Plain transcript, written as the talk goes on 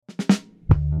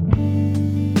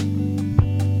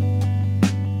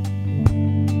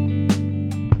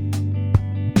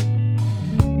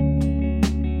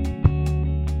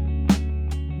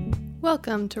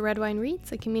Welcome to Red Wine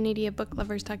Reads, a community of book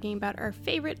lovers talking about our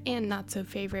favorite and not so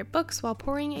favorite books while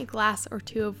pouring a glass or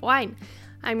two of wine.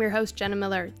 I'm your host, Jenna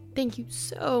Miller. Thank you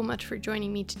so much for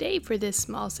joining me today for this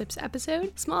Small Sips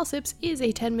episode. Small Sips is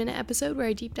a 10-minute episode where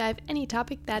I deep dive any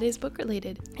topic that is book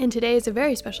related. And today is a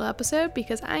very special episode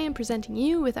because I am presenting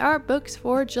you with our books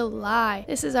for July.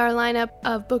 This is our lineup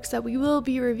of books that we will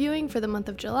be reviewing for the month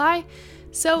of July.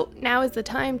 So now is the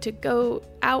time to go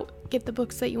out, get the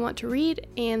books that you want to read,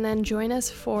 and then join us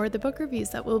for the book reviews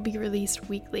that will be released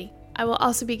weekly. I will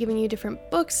also be giving you different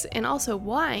books and also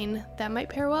wine that might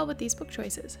pair well with these book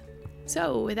choices.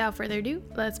 So without further ado,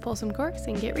 let's pull some corks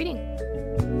and get reading.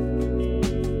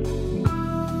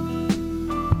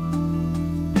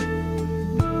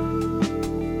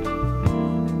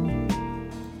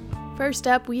 First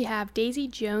up, we have Daisy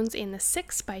Jones and the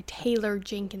Six by Taylor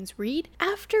Jenkins Reid.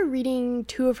 After reading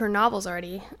two of her novels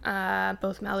already,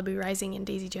 both Malibu Rising and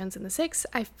Daisy Jones and the Six,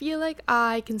 I feel like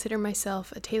I consider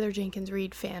myself a Taylor Jenkins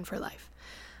Reid fan for life.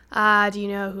 Do you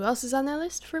know who else is on that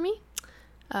list for me?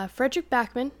 Fredrik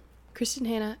Backman, Kristen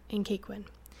Hanna, and Kate Quinn.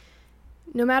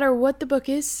 No matter what the book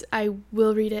is, I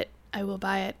will read it, I will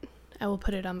buy it, I will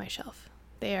put it on my shelf.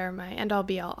 They are my end-all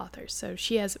be-all authors, so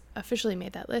she has officially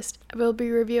made that list. I will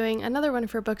be reviewing another one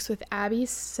of her books with Abby,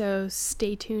 so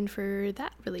stay tuned for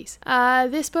that release.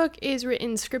 This book is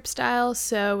written script style,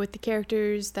 so with the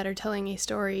characters that are telling a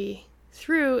story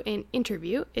through an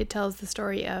interview, it tells the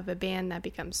story of a band that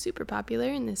becomes super popular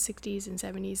in the 60s and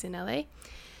 70s in LA.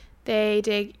 They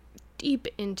dig deep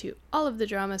into all of the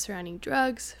drama surrounding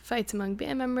drugs, fights among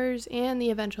band members, and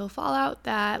the eventual fallout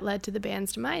that led to the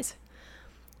band's demise.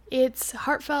 It's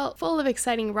heartfelt, full of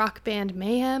exciting rock band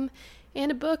mayhem,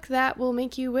 and a book that will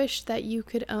make you wish that you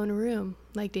could own a room,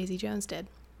 like Daisy Jones did.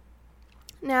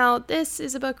 Now, this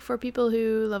is a book for people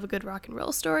who love a good rock and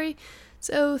roll story,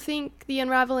 so think The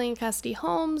Unraveling of Cassidy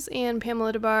Holmes and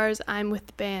Pamela Des Barres' I'm With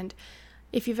the Band.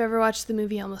 If you've ever watched the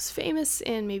movie Almost Famous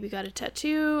and maybe got a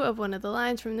tattoo of one of the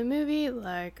lines from the movie,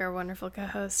 like our wonderful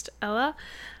co-host Ella,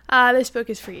 this book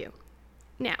is for you.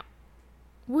 Now,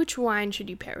 which wine should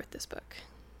you pair with this book?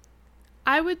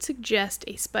 I would suggest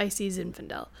a spicy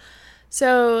Zinfandel.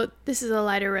 So this is a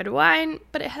lighter red wine,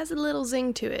 but it has a little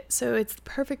zing to it, so it's the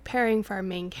perfect pairing for our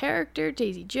main character,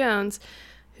 Daisy Jones,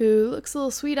 who looks a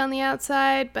little sweet on the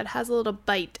outside, but has a little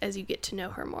bite as you get to know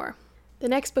her more. The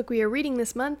next book we are reading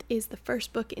this month is the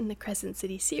first book in the Crescent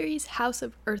City series, House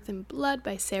of Earth and Blood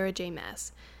by Sarah J.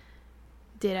 Maas.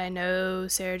 Did I know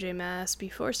Sarah J. Maas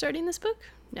before starting this book?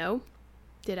 No.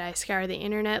 Did I scour the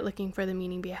internet looking for the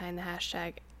meaning behind the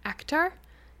hashtag ACOTAR?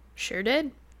 Sure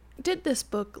did. Did this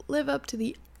book live up to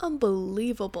the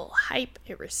unbelievable hype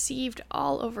it received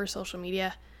all over social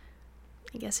media?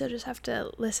 I guess you'll just have to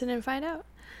listen and find out.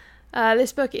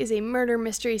 This book is a murder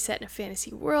mystery set in a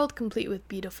fantasy world, complete with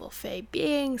beautiful fae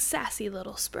beings, sassy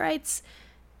little sprites,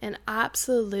 and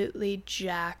absolutely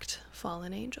jacked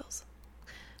fallen angels.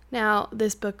 Now,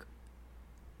 this book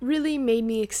really made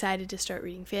me excited to start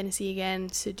reading fantasy again,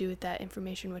 so do with that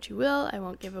information what you will. I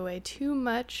won't give away too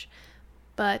much,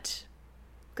 but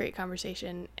great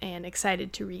conversation and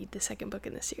excited to read the second book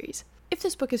in the series. If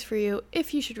this book is for you,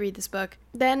 if you should read this book,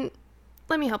 then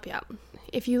let me help you out.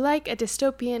 If you like a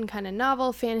dystopian kind of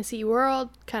novel, fantasy world,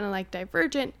 kind of like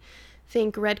Divergent,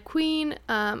 think Red Queen,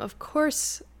 of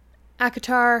course,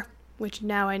 ACOTAR, which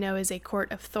now I know is A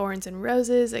Court of Thorns and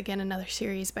Roses, again another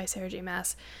series by Sarah J.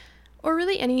 Maas, or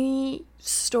really any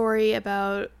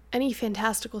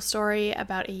fantastical story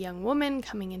about a young woman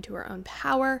coming into her own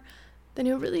power, then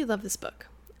you'll really love this book.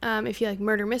 If you like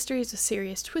murder mysteries with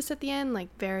serious twists at the end,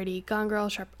 like Verity, Gone Girl,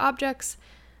 Sharp Objects,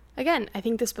 again, I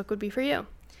think this book would be for you.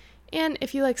 And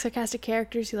if you like sarcastic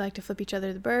characters who like to flip each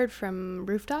other the bird from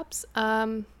rooftops,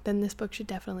 then this book should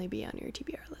definitely be on your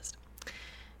TBR list.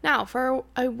 Now, for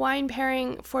a wine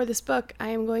pairing for this book, I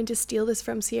am going to steal this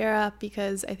from Sierra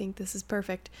because I think this is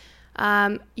perfect.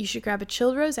 You should grab a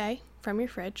chilled rosé from your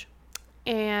fridge,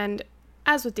 and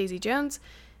as with Daisy Jones,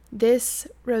 this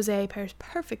rosé pairs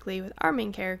perfectly with our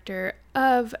main character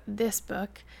of this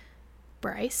book,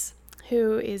 Bryce,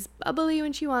 who is bubbly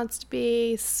when she wants to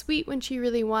be, sweet when she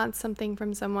really wants something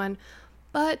from someone,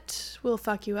 but will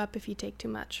fuck you up if you take too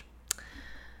much.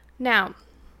 Now,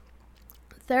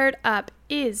 third up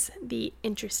is The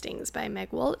Interstings by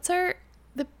Meg Wolitzer.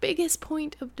 The biggest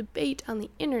point of debate on the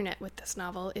internet with this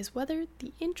novel is whether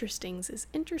The Interstings is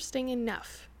interesting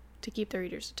enough to keep the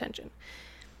reader's attention.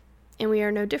 And we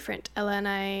are no different. Ella and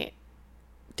I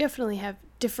definitely have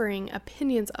differing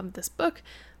opinions of this book,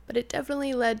 but it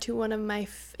definitely led to one of my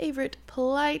favorite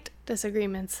polite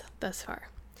disagreements thus far.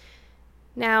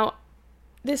 Now,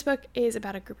 This book is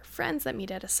about a group of friends that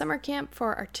meet at a summer camp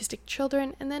for artistic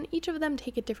children, and then each of them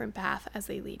take a different path as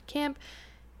they lead camp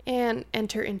and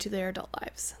enter into their adult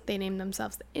lives. They name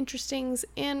themselves the Interestings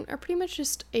and are pretty much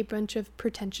just a bunch of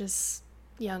pretentious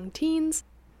young teens.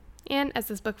 And as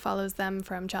this book follows them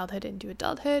from childhood into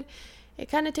adulthood, it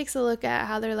kind of takes a look at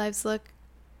how their lives look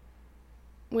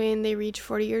when they reach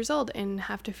 40 years old and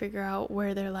have to figure out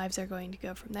where their lives are going to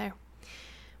go from there.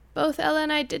 Both Ella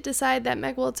and I did decide that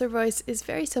Meg Woltzer voice is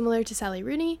very similar to Sally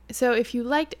Rooney, so if you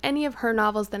liked any of her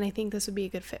novels, then I think this would be a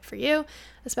good fit for you,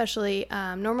 especially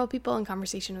Normal People and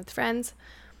Conversation with Friends.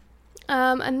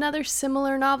 Another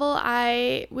similar novel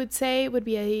I would say would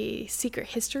be A Secret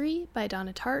History by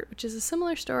Donna Tartt, which is a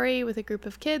similar story with a group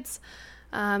of kids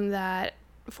that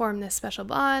form this special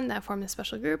bond, that form this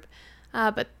special group.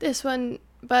 But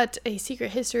A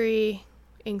Secret History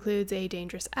includes a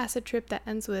dangerous acid trip that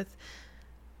ends with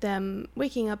them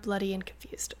waking up bloody and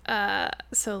confused.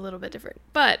 So a little bit different.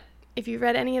 But if you've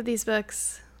read any of these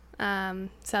books,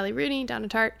 Sally Rooney, Donna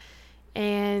Tartt,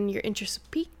 and your interest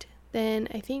piqued, then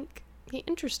I think The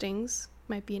Interestings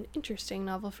might be an interesting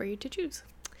novel for you to choose.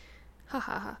 Ha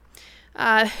ha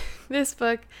ha. This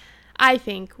book, I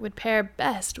think, would pair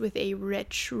best with a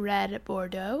rich red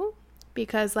Bordeaux,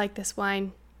 because like this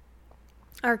wine,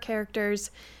 our characters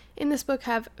in this book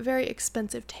have very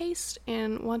expensive taste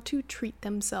and want to treat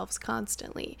themselves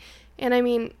constantly. And I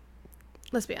mean,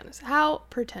 let's be honest, how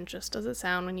pretentious does it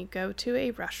sound when you go to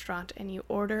a restaurant and you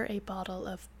order a bottle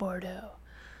of Bordeaux?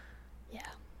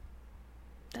 Yeah,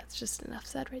 that's just enough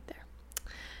said right there.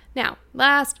 Now,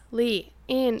 lastly,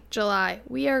 in July,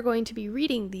 we are going to be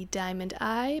reading The Diamond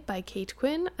Eye by Kate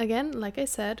Quinn. Again, like I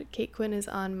said, Kate Quinn is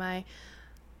on my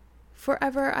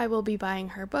forever I will be buying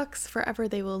her books, forever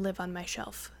they will live on my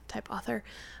shelf type author.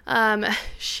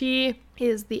 She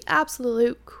is the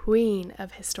absolute queen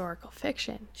of historical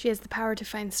fiction. She has the power to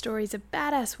find stories of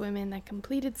badass women that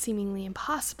completed seemingly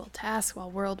impossible tasks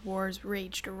while world wars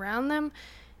raged around them,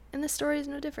 and the story is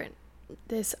no different.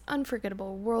 This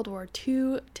unforgettable World War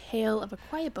II tale of a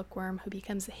quiet bookworm who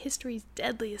becomes the history's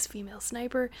deadliest female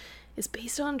sniper is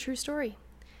based on a true story.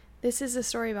 This is a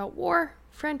story about war,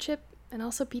 friendship, and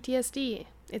also PTSD.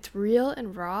 It's real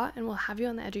and raw and will have you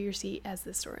on the edge of your seat as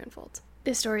this story unfolds.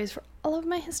 This story is for all of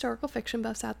my historical fiction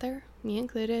buffs out there, me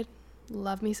included.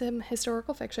 Love me some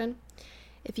historical fiction.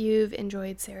 If you've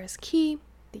enjoyed Sarah's Key,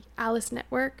 The Alice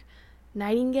Network,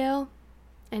 Nightingale,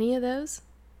 any of those,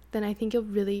 then I think you'll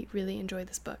really, really enjoy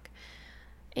this book.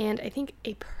 And I think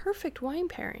a perfect wine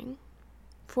pairing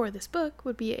for this book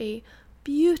would be a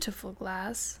beautiful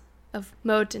glass of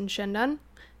Moët and Chandon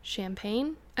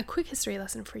champagne. A quick history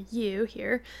lesson for you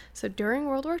here. So during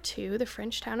World War II, the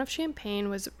French town of Champagne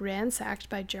was ransacked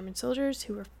by German soldiers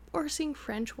who were forcing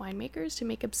French winemakers to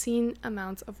make obscene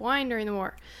amounts of wine during the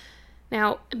war.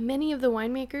 Now, many of the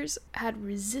winemakers had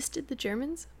resisted the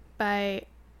Germans by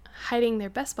hiding their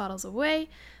best bottles away,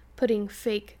 putting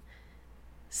fake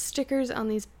stickers on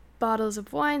these bottles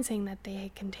of wine saying that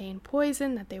they contained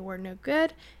poison, that they were no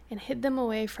good, and hid them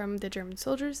away from the German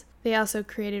soldiers. They also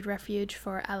created refuge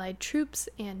for Allied troops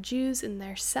and Jews in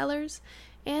their cellars,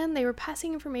 and they were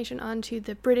passing information on to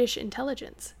the British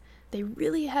intelligence. They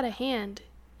really had a hand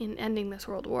in ending this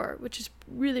world war, which is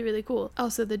really, really cool.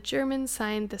 Also, the Germans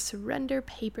signed the surrender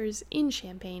papers in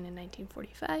Champagne in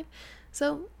 1945,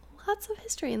 so lots of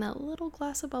history in that little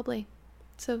glass of bubbly.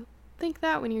 So think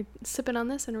that when you're sipping on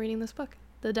this and reading this book,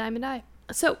 The Diamond Eye.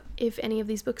 So if any of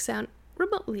these books sound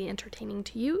remotely entertaining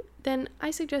to you, then I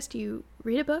suggest you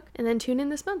read a book and then tune in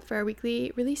this month for our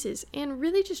weekly releases and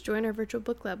really just join our virtual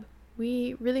book club.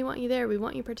 We really want you there. We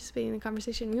want you participating in the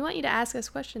conversation. We want you to ask us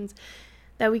questions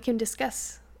that we can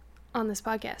discuss on this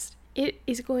podcast. It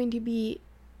is going to be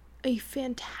a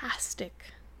fantastic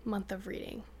month of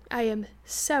reading. I am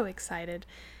so excited.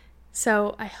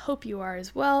 So I hope you are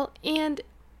as well. And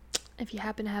if you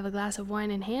happen to have a glass of wine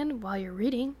in hand while you're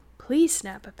reading, please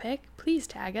snap a pic. Please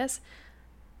tag us.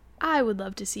 I would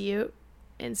love to see you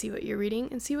and see what you're reading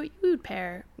and see what you would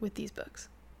pair with these books.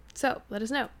 So let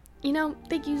us know.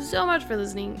 Thank you so much for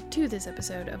listening to this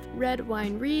episode of Red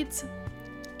Wine Reads.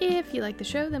 If you like the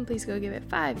show, then please go give it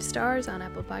 5 stars on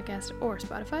Apple Podcasts or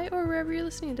Spotify or wherever you're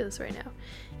listening to this right now.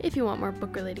 If you want more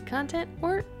book-related content,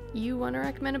 or you want to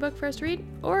recommend a book for us to read,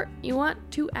 or you want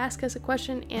to ask us a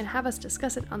question and have us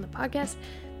discuss it on the podcast,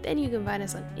 then you can find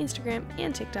us on Instagram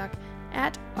and TikTok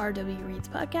at RW Reads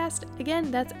Podcast.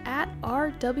 Again, that's at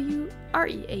RWREADS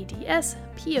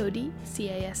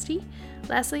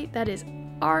Lastly, that is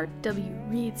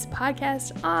RW Reads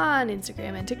Podcast on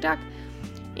Instagram and TikTok.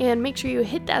 And make sure you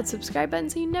hit that subscribe button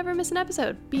so you never miss an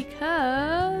episode,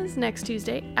 because next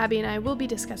Tuesday, Abby and I will be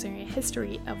discussing a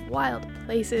history of wild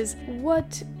places.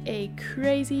 What a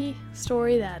crazy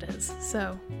story that is.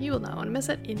 So you will not want to miss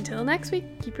it. Until next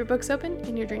week, keep your books open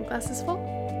and your drink glasses full.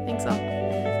 Thanks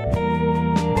all.